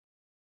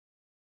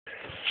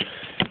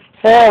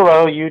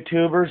Hello,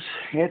 YouTubers.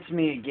 It's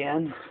me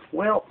again.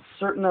 Well,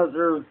 certain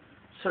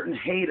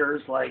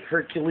haters like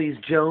Hercules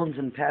Jones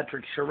and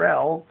Patrick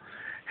Sherrill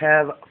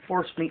have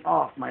forced me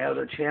off my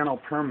other channel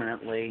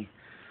permanently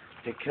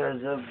because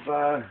of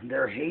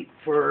their hate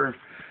for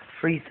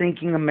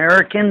free-thinking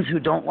Americans who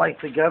don't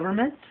like the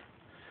government,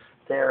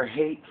 their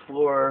hate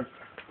for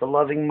the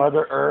loving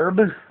Mother Herb,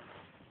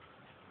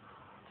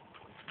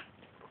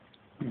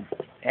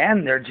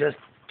 and their just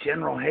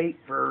general hate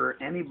for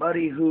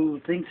anybody who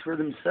thinks for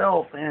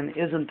themselves and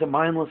isn't a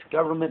mindless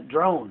government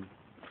drone.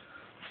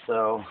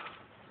 So,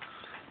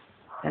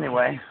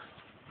 anyway,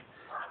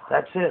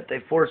 that's it. They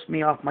forced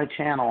me off my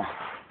channel.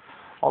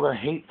 All their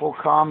hateful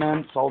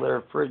comments, all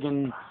their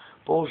friggin'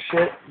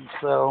 bullshit.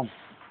 So,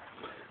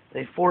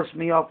 they forced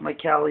me off my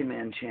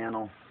Caliman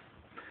channel.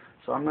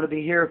 So, I'm going to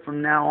be here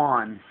from now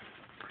on.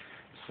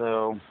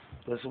 So,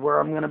 this is where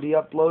I'm going to be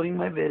uploading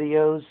my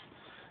videos.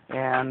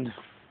 And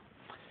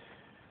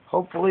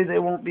hopefully they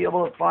won't be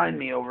able to find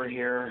me over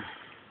here,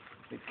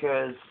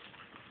 because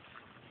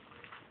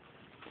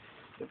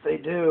if they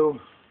do,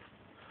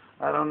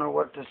 I don't know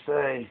what to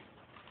say.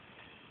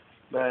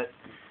 But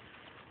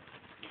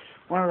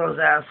one of those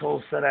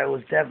assholes said I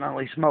was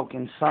definitely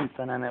smoking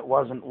something and it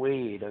wasn't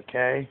weed,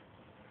 okay?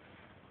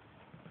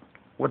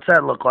 What's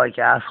that look like,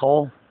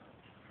 asshole?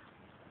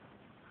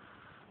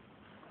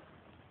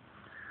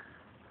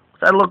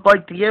 What's that look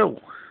like to you?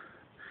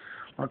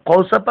 Want a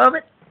close-up of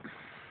it?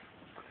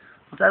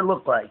 What's that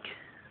look like?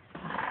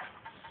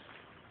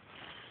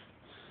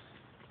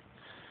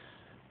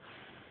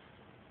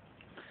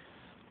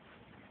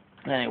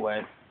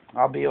 Anyway,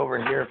 I'll be over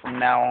here from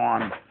now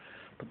on.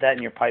 Put that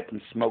in your pipe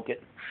and smoke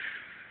it.